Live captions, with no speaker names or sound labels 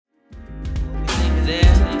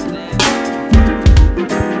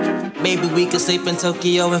Maybe we could sleep in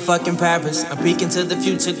Tokyo and fucking Paris. I'm peeking to the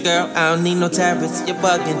future, girl, I don't need no tablets. You're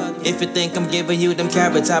bugging if you think I'm giving you them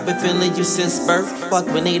carrots. I've been feeling you since birth. Fuck,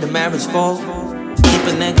 we need a marriage for. Keep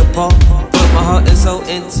a nigga Paul. Put my heart and soul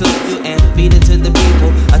into you and feed it to the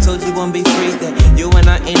people. I told you won't be free, that you and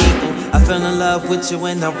I ain't equal. I fell in love with you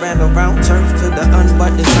when I ran around church to the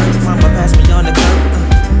unbuttoned shirt. Mama passed me on the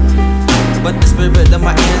curb. But the spirit of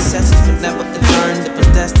my ancestors would never return. It was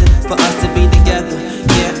destined for us to be together.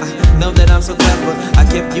 Yeah, I know that I'm so clever. I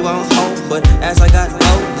kept you on hold, but as I got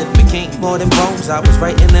old, it became more than bones. I was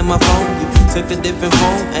writing in my phone. You took a different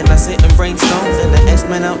phone, and I sit and brainstormed, and the X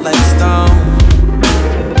went out like a stone.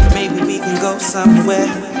 Maybe we can go somewhere.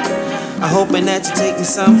 I'm hoping that you take me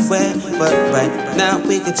somewhere, but right now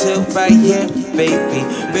we can chill right here, baby.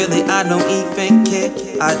 Really, I don't even care.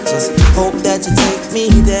 I just hope that you take me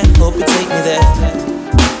there. Hope you take me there.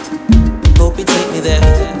 Hope you take me there.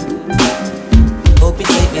 Hope you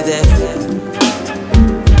take me there.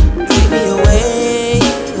 Take me away,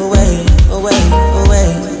 away, away,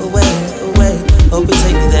 away, away, away. Hope you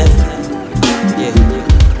take me there. Yeah.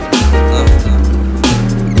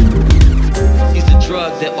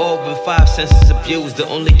 Drugs that over 5 senses abused. The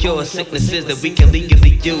only cure is sicknesses that we can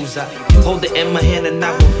legally use. I hold it in my hand and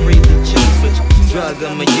I will freely choose which drug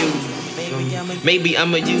I'ma use. Maybe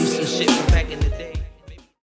I'ma use some shit from back in the